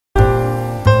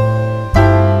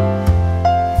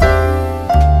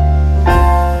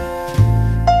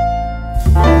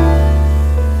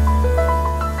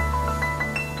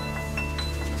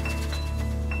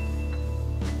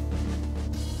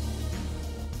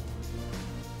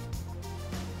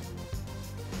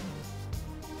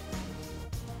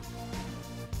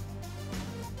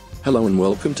Hello and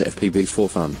welcome to FPV for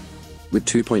Fun. With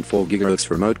 2.4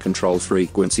 GHz remote control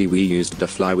frequency we used to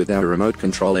fly with our remote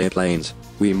control airplanes,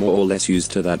 we're more or less used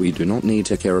to that. We do not need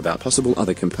to care about possible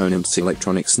other components,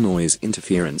 electronics, noise,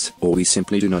 interference, or we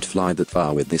simply do not fly that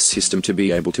far with this system to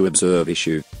be able to observe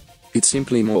issue. It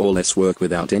simply more or less work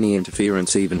without any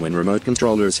interference even when remote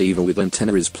control receiver with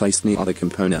antenna is placed near other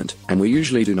component, and we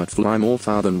usually do not fly more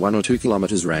far than 1 or 2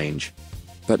 kilometers range.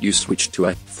 But you switch to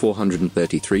a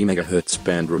 433 MHz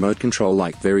band remote control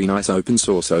like very nice open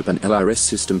source open LRS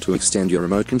system to extend your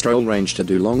remote control range to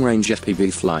do long range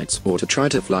FPV flights or to try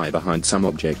to fly behind some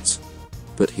objects.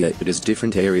 But here it is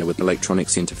different area with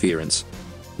electronics interference.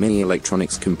 Many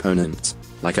electronics components,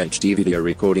 like HD video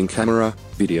recording camera,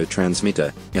 video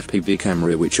transmitter, FPV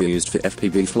camera which are used for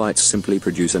FPV flights simply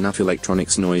produce enough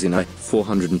electronics noise in a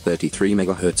 433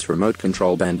 MHz remote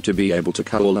control band to be able to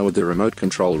cut or lower the remote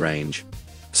control range.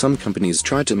 Some companies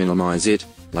try to minimize it,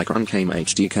 like Runcam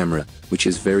HD camera, which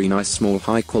is very nice small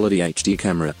high quality HD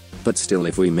camera, but still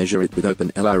if we measure it with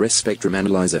open LRS spectrum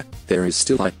analyzer, there is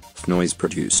still high noise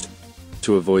produced.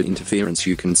 To avoid interference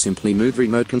you can simply move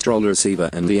remote control receiver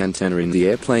and the antenna in the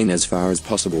airplane as far as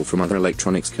possible from other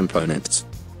electronics components.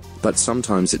 But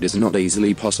sometimes it is not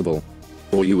easily possible.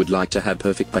 Or you would like to have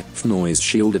perfect noise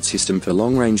shielded system for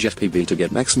long range FPV to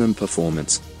get maximum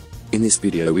performance. In this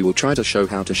video we will try to show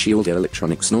how to shield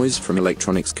electronics noise from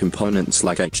electronics components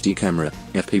like HD camera,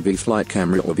 FPV flight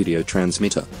camera or video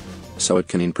transmitter, so it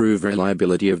can improve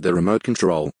reliability of the remote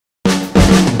control.